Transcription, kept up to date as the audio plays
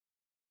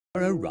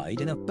for a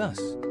ride in a bus.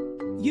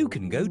 You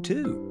can go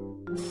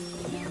too.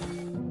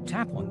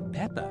 Tap on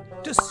Peppa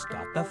to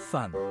start the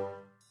fun.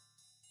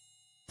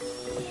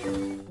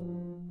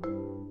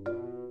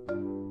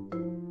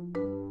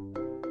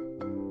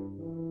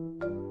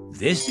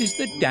 This is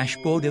the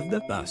dashboard of the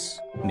bus.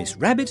 Miss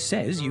Rabbit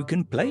says you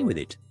can play with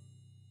it.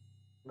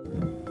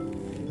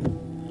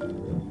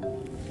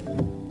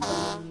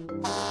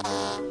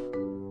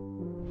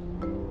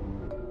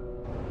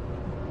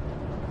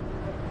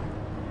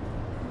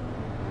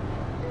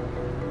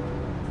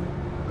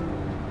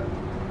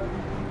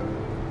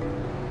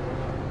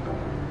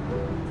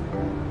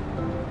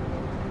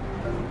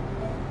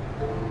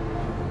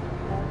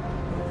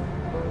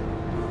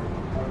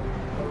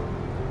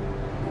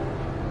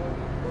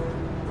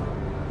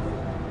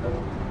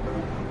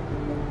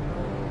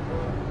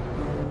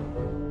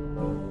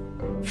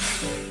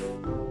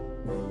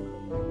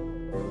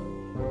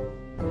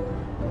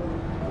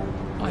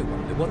 I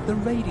wonder what the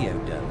radio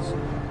does.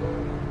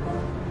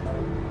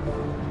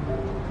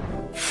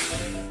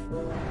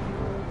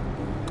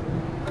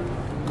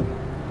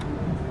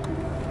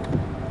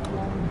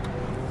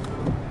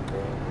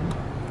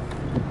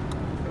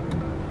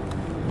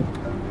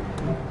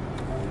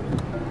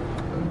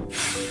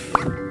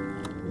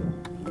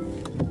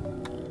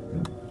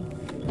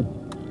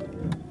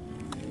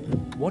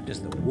 What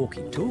does the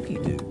walkie-talkie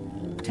do?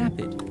 Tap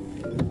it.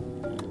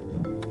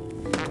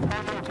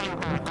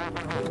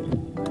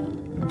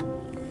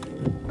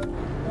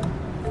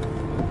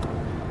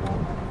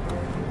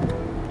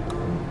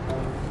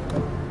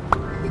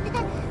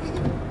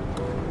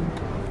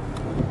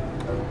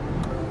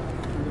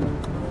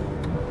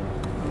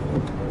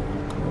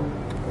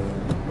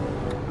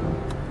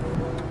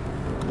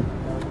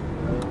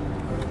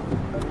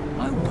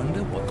 I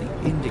wonder what the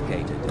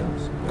indicator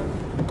does.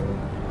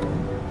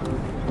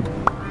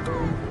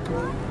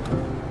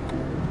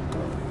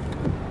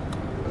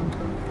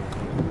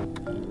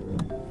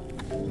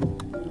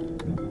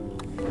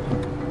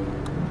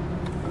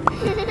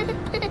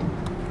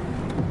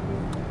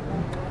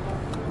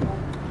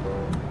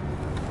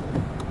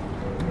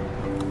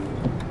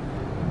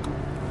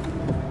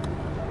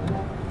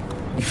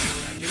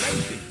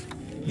 Congratulations!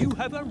 You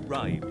have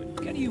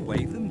arrived. Can you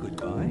wave them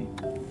goodbye?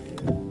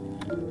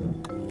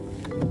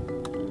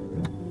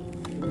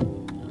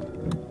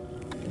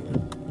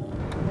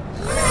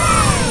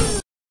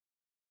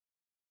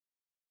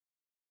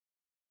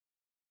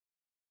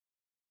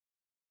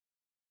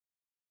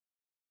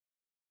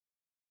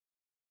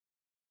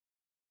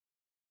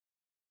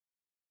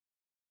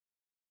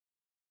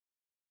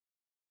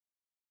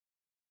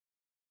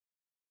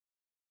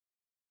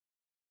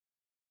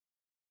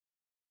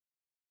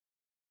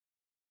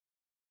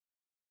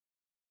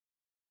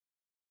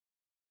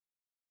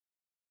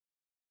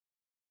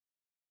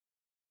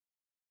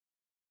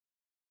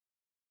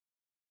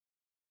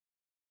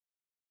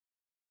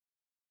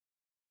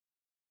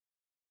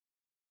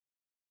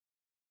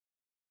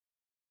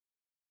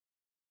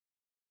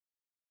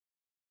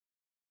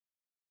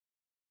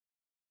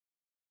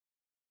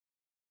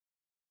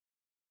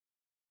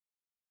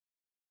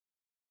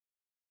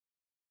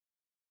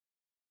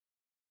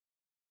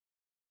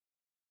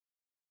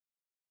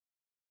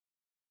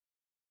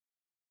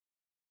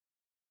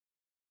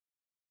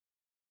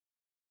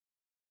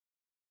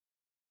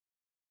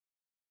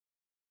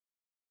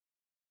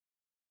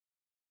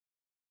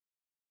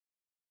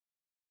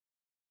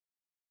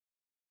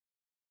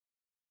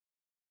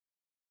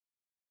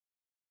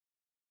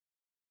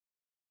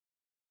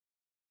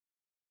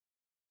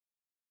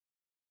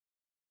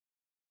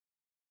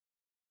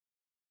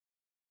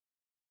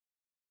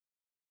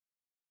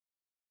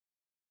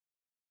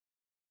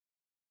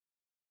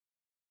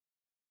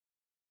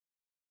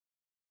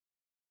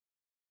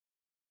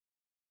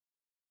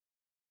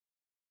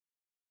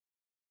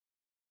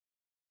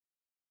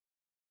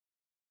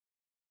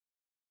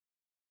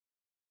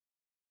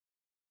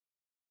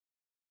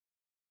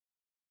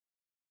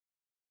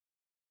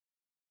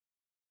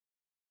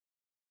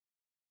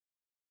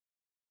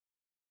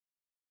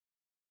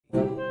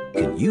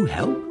 Can you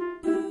help?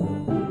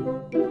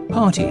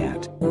 Party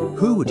hat.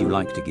 Who would you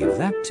like to give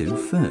that to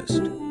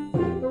first?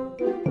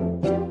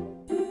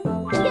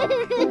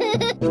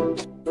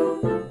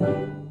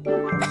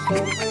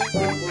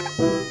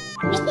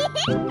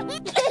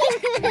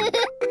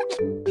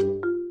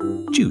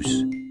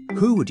 Juice.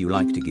 Who would you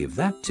like to give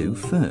that to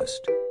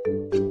first?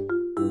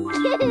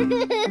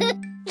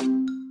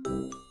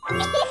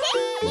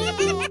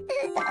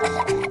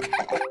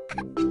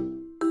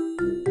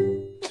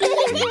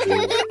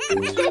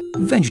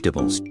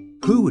 Vegetables.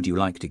 Who would you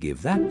like to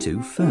give that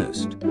to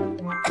first?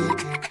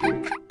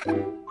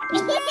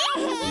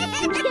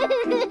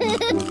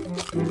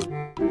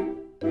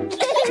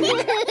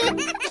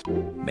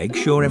 Make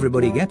sure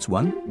everybody gets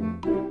one.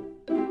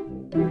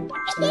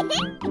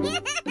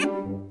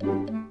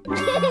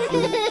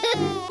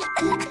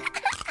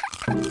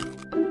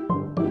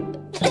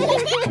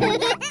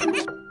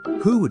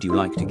 Who would you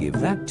like to give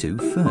that to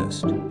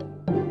first?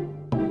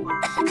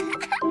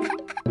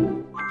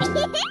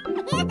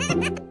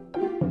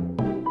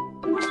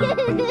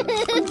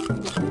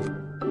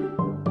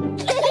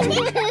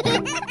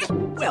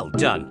 Well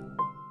done.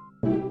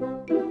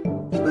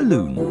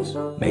 Balloons.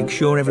 Make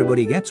sure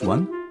everybody gets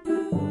one.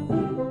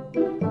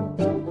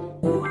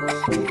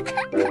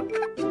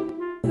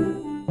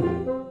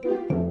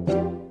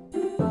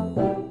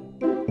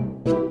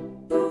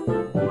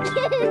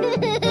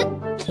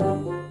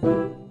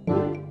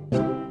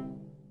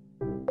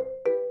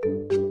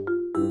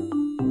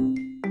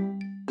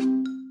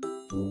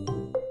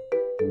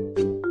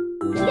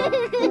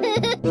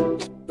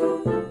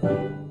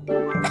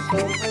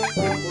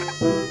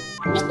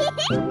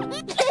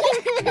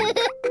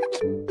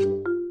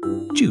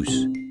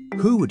 Juice.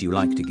 Who would you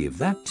like to give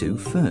that to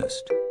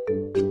first?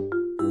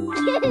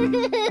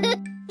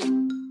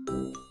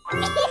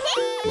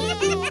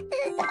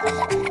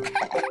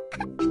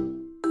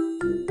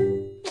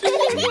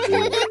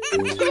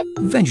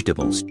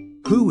 Vegetables.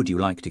 Who would you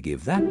like to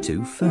give that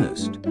to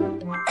first?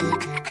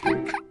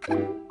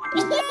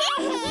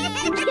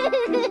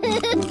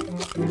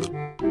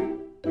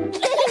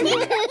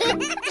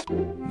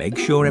 Make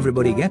sure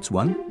everybody gets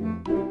one.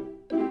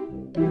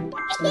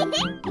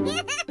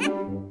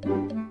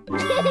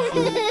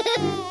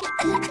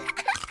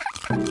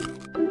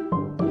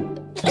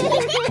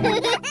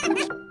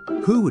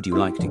 Who would you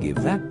like to give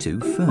that to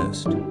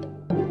first?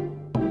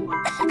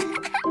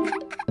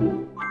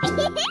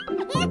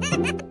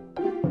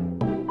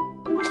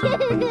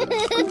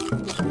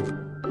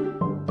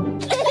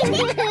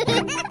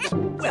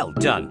 Well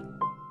done.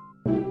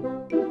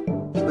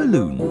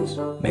 Balloons.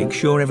 Make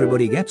sure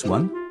everybody gets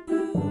one.